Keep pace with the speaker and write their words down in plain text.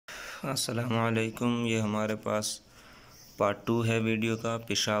अस्सलामुअलैकुम। ये हमारे पास पार्ट 2 है वीडियो का।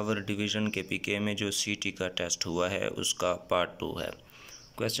 पेशावर डिवीज़न के पीके में जो सीटी का टेस्ट हुआ है उसका पार्ट 2 है।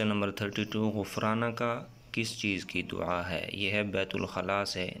 क्वेश्चन नंबर 32, गुफराना का किस चीज़ की दुआ है? यह है बैतुल खला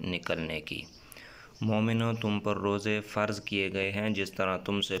से निकलने की। मोमिनो, तुम पर रोज़े फ़र्ज़ किए गए हैं जिस तरह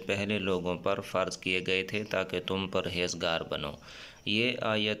तुमसे पहले लोगों पर फ़र्ज़ किए गए थे ताकि तुम परहेज़गार बनो। ये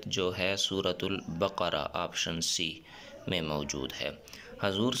आयत जो है सूरतुल बक़रा ऑप्शन सी में मौजूद है।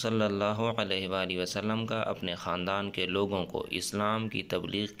 हज़ूर सल्लल्लाहु अलैहि वसल्लम का अपने ख़ानदान के लोगों को इस्लाम की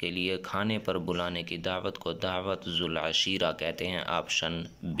तबलीग के लिए खाने पर बुलाने की दावत को दावत ज़ुल अशीरा कहते हैं ऑप्शन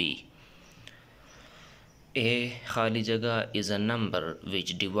बी। ए खाली जगह is a number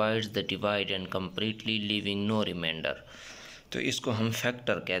which divides the divide and completely leaving no reminder, तो इसको हम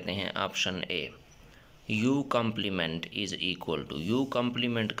फैक्टर कहते हैं option A. You complement is equal to, you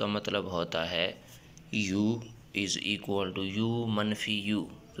complement का मतलब होता है you is equal to you मनफी यू,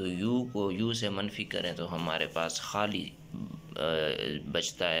 तो यू को यू से मनफी करें तो हमारे पास खाली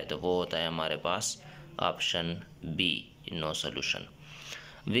बचता है, तो वो होता है हमारे पास option B, no solution.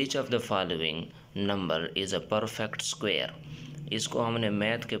 Which of the following number is a perfect square, इसको हमने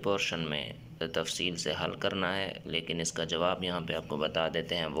मैथ के पोर्शन में तफसील से हल करना है, लेकिन इसका जवाब यहाँ पे आपको बता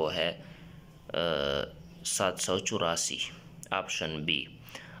देते हैं, वो है 784 option B.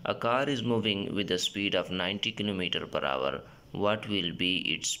 A car is moving with a speed of 90 km per hour. What will be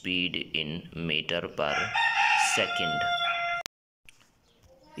its speed in meter per second?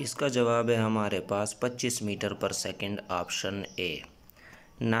 इसका जवाब है हमारे पास 25 मीटर पर second option A.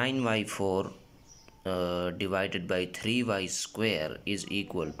 9y4 divided by 3y square is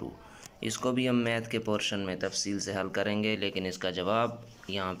equal to, इसको भी हम math के portion में तफसील से हल करेंगे, लेकिन इसका जवाब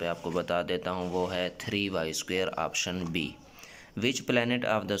यहाँ पे आपको बता देता हूँ, वो है 3y square option B. Which planet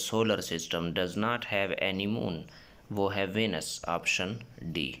of the solar system does not have any moon, वो है Venus option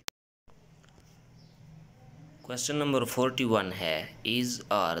D. Question number 41 है is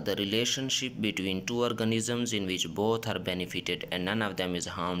are the relationship between two organisms in which both are benefited and none of them is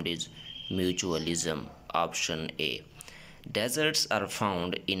harmed is mutualism option A. Deserts are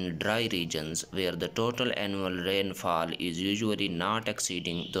found in dry regions where the total annual rainfall is usually not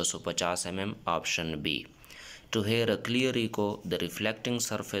exceeding 250 mm option B. To hear a clear echo, the reflecting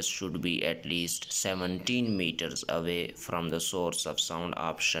surface should be at least 17 meters away from the source of sound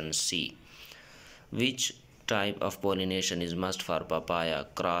option C. Which type of pollination is must for papaya?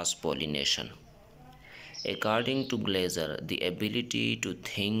 Cross pollination. According to Glaser, the ability to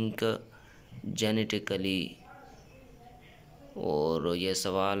think genetically, और ये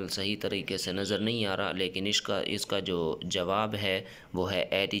सवाल सही तरीके से नज़र नहीं आ रहा, लेकिन इसका जो जवाब है वो है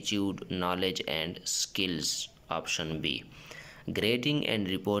attitude, knowledge and skills option B. Grading and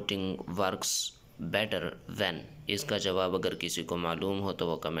reporting works better when, इसका जवाब अगर किसी को मालूम हो तो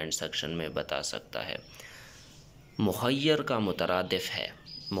वो कमेंट सेक्शन में बता सकता है। मुखय्यर का मुतरादिफ है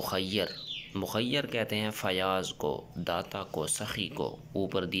मुखय्यर, मुखय्यर कहते हैं फयाज को, दाता को, सखी को,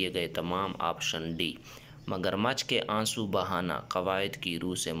 ऊपर दिए गए तमाम ऑप्शन डी। मगरमच्छ के आंसू बहाना कवायद की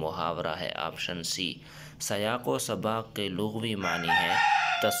रूह से मुहावरा है ऑप्शन सी। सयाको सबाक के लुग़वी मानी है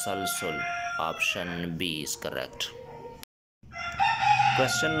तसलसल option B is correct.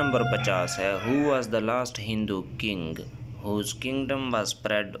 Question number 50 है who was the last Hindu king whose kingdom was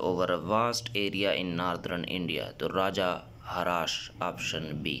spread over a vast area in northern India, तो राजा हराश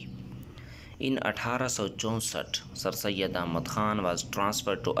option B. In 1864 sir Syed Ahmad Khan was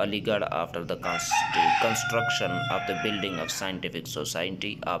transferred to Aligarh after the construction of the building of scientific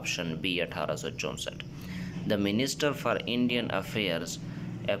society option B 1864. The Minister for Indian Affairs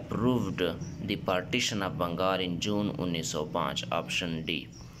approved the partition of Bengal in June 1905 option D.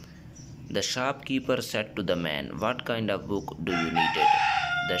 The shopkeeper said to the man, what kind of book do you needed?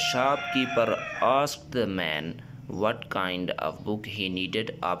 The shopkeeper asked the man what kind of book he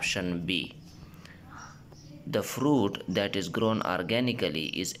needed option B. The fruit that is grown organically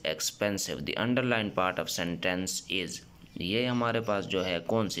is expensive. The underlined part of sentence is, ये हमारे पास जो है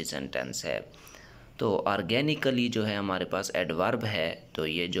कौन सी sentence है? तो organically जो है हमारे पास एडवर्ब है, तो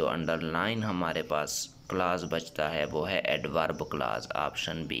ये जो अंडरलाइन हमारे पास क्लास बचता है वो है adverb class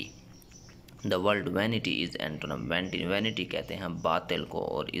option B. The world vanity is antonym, vanity कहते हैं बातिल को,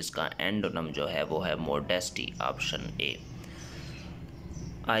 और इसका एंटोनम जो है वो है modesty option A.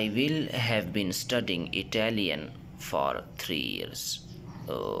 I will have been studying Italian for 3 years.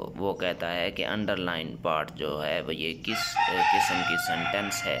 तो वो कहता है कि अंडरलाइन पार्ट जो है वो ये किस किस्म की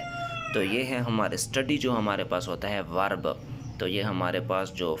सेंटेंस है, तो ये है हमारे स्टडी जो हमारे पास होता है वर्ब, तो ये हमारे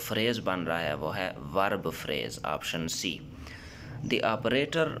पास जो फ्रेज़ बन रहा है वो है verb phrase option C. The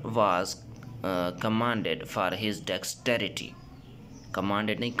operator was commanded for his dexterity,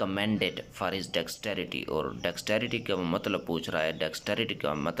 commanded नहीं, कमेंडेड फॉर हिज डेक्सटेरिटी, और डेक्सटेरिटी का मतलब पूछ रहा है, डेक्सटेरिटी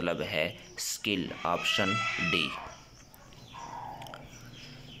का मतलब है स्किल, ऑप्शन डी।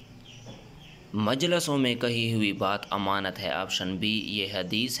 मजलसों में कही हुई बात अमानत है, ऑप्शन बी। ये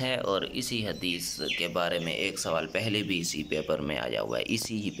हदीस है और इसी हदीस के बारे में एक सवाल पहले भी इसी पेपर में आया हुआ है,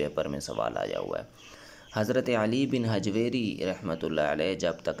 इसी ही पेपर में सवाल आया हुआ है। हज़रत अली बिन हजवेरी रहमतुल्लाह अलैह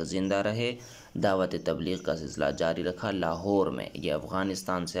जब तक ज़िंदा रहे दावत तबलीग का सिलसिला जारी रखा लाहौर में। ये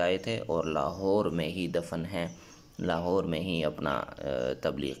अफ़गानिस्तान से आए थे और लाहौर में ही दफन हैं, लाहौर में ही अपना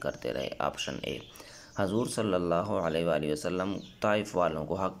तबलीग करते रहे, ऑप्शन ए। हजूर सल्लल्लाहु अलैहि वसल्लम ताइफ वालों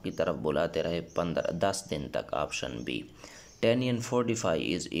को हक़ की तरफ बुलाते रहे 10 दिन तक, option B. 10 in 45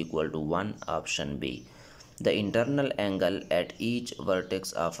 is equal to 1, option B. The internal angle at each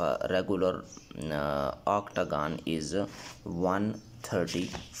vertex of a regular octagon is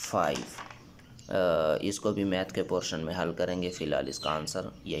 135। इसको भी मैथ के पोर्शन में हल करेंगे, फ़िलहाल इसका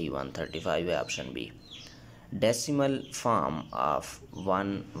आंसर यही 135 है, option B. Decimal form of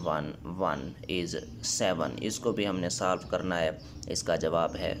 111 is 7, इसको भी हमने सॉल्व करना है, इसका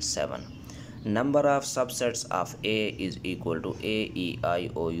जवाब है 7। Number of subsets of A is equal to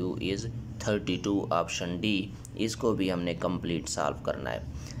AEIOU is 32, option D. इसको भी हमने कंप्लीट सॉल्व करना है।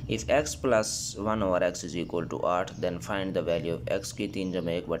 If x plus 1/x is equal to 8 then find the value of x की 3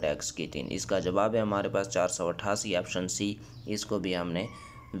 जमा 1/x की 3। इसका जवाब है हमारे पास 488, ऑप्शन सी। इसको भी हमने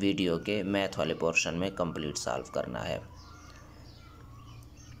वीडियो के मैथ वाले पोर्शन में कंप्लीट सॉल्व करना है।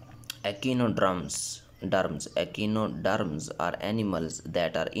 Echinoderms are animals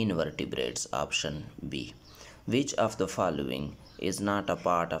that are invertebrates, option B. Which of the following is not a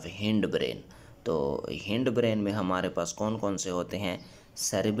part of hind brain? तो हिंड ब्रेन में हमारे पास कौन कौन से होते हैं?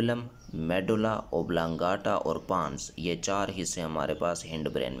 सेरिबलम, मेडुला ओब्लांगाटा और पांस, ये 4 हिस्से हमारे पास हिंड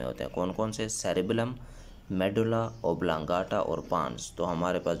ब्रेन में होते हैं। कौन कौन से? सेरिबलम, मेडुला ओब्लांगाटा और पांस। तो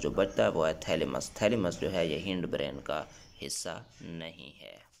हमारे पास जो बचता है वो है थैलेमस। थैलेमस जो है ये हिंड ब्रेन का हिस्सा नहीं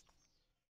है।